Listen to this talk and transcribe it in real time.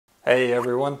Hey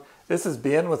everyone, this is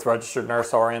Ben with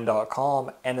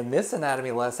RegisteredNurseRN.com, and in this anatomy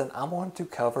lesson I'm going to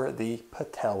cover the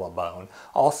patella bone,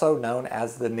 also known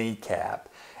as the kneecap.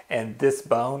 And this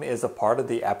bone is a part of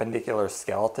the appendicular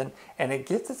skeleton, and it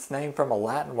gets its name from a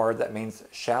Latin word that means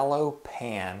shallow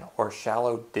pan or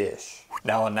shallow dish.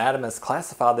 Now anatomists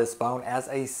classify this bone as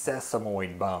a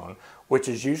sesamoid bone, which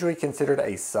is usually considered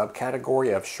a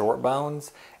subcategory of short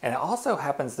bones, and it also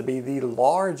happens to be the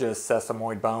largest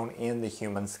sesamoid bone in the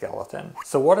human skeleton.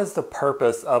 So what is the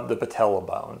purpose of the patella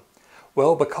bone?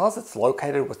 Well, because it's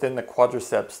located within the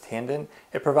quadriceps tendon,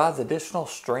 it provides additional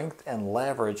strength and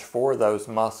leverage for those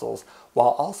muscles while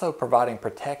also providing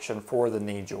protection for the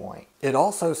knee joint. It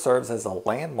also serves as a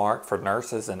landmark for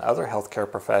nurses and other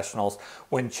healthcare professionals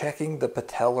when checking the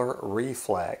patellar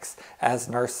reflex, as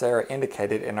Nurse Sarah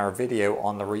indicated in our video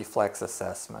on the reflex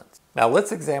assessment. Now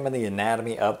let's examine the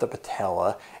anatomy of the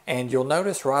patella, and you'll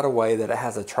notice right away that it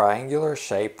has a triangular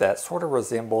shape that sort of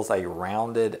resembles a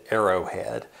rounded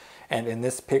arrowhead. And in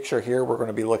this picture here, we're going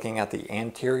to be looking at the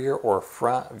anterior or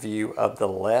front view of the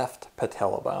left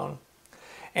patella bone.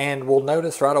 And we'll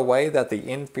notice right away that the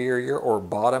inferior or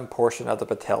bottom portion of the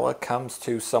patella comes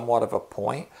to somewhat of a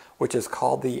point, which is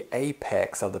called the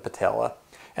apex of the patella.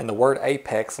 And the word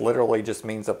apex literally just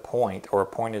means a point or a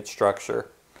pointed structure.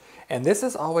 And this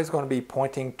is always going to be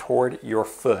pointing toward your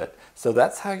foot. So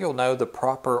that's how you'll know the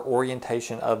proper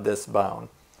orientation of this bone.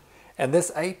 And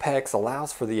this apex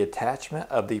allows for the attachment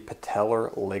of the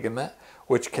patellar ligament,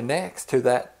 which connects to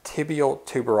that tibial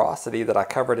tuberosity that I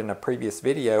covered in a previous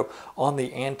video on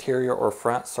the anterior or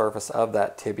front surface of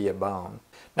that tibia bone.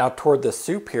 Now toward the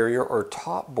superior or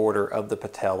top border of the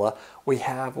patella, we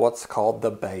have what's called the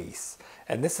base.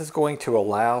 And this is going to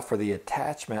allow for the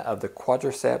attachment of the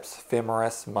quadriceps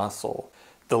femoris muscle.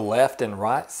 The left and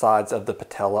right sides of the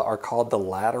patella are called the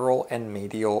lateral and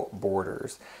medial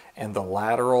borders. And the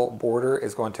lateral border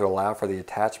is going to allow for the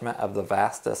attachment of the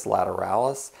vastus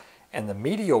lateralis, and the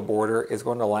medial border is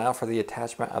going to allow for the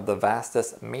attachment of the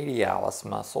vastus medialis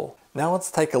muscle. Now let's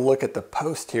take a look at the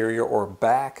posterior or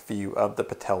back view of the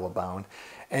patella bone,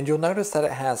 and you'll notice that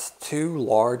it has two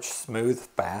large smooth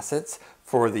facets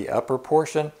for the upper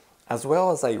portion, as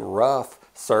well as a rough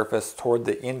surface toward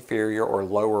the inferior or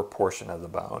lower portion of the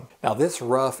bone. Now this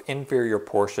rough inferior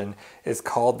portion is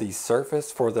called the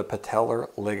surface for the patellar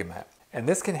ligament. And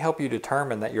this can help you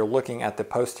determine that you're looking at the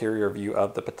posterior view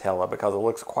of the patella because it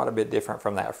looks quite a bit different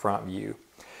from that front view.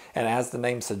 And as the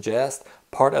name suggests,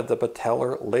 part of the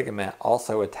patellar ligament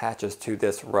also attaches to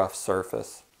this rough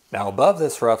surface. Now above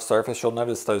this rough surface, you'll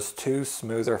notice those two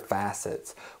smoother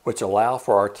facets, which allow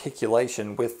for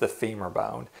articulation with the femur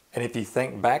bone. And if you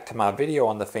think back to my video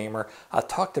on the femur, I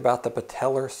talked about the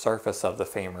patellar surface of the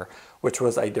femur, which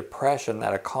was a depression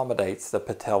that accommodates the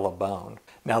patella bone.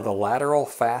 Now the lateral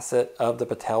facet of the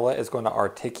patella is going to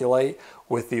articulate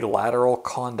with the lateral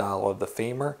condyle of the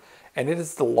femur, and it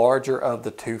is the larger of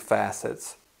the two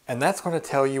facets. And that's going to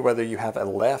tell you whether you have a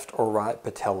left or right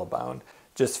patella bone.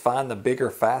 Just find the bigger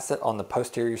facet on the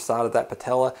posterior side of that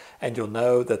patella, and you'll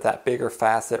know that that bigger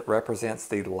facet represents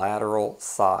the lateral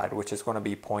side, which is going to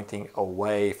be pointing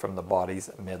away from the body's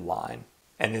midline.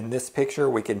 And in this picture,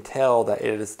 we can tell that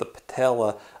it is the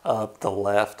patella of the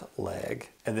left leg.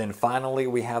 And then finally,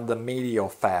 we have the medial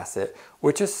facet,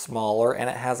 which is smaller and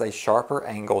it has a sharper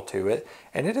angle to it,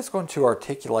 and it is going to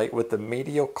articulate with the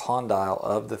medial condyle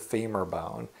of the femur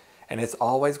bone. And it's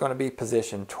always going to be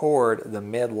positioned toward the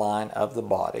midline of the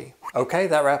body. Okay,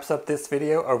 that wraps up this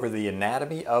video over the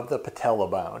anatomy of the patella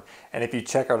bone. And if you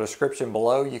check our description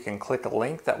below, you can click a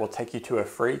link that will take you to a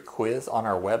free quiz on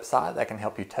our website that can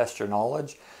help you test your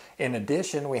knowledge. In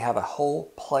addition, we have a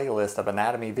whole playlist of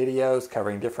anatomy videos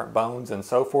covering different bones and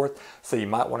so forth, so you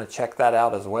might want to check that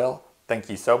out as well. Thank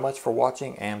you so much for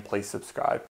watching, and please subscribe.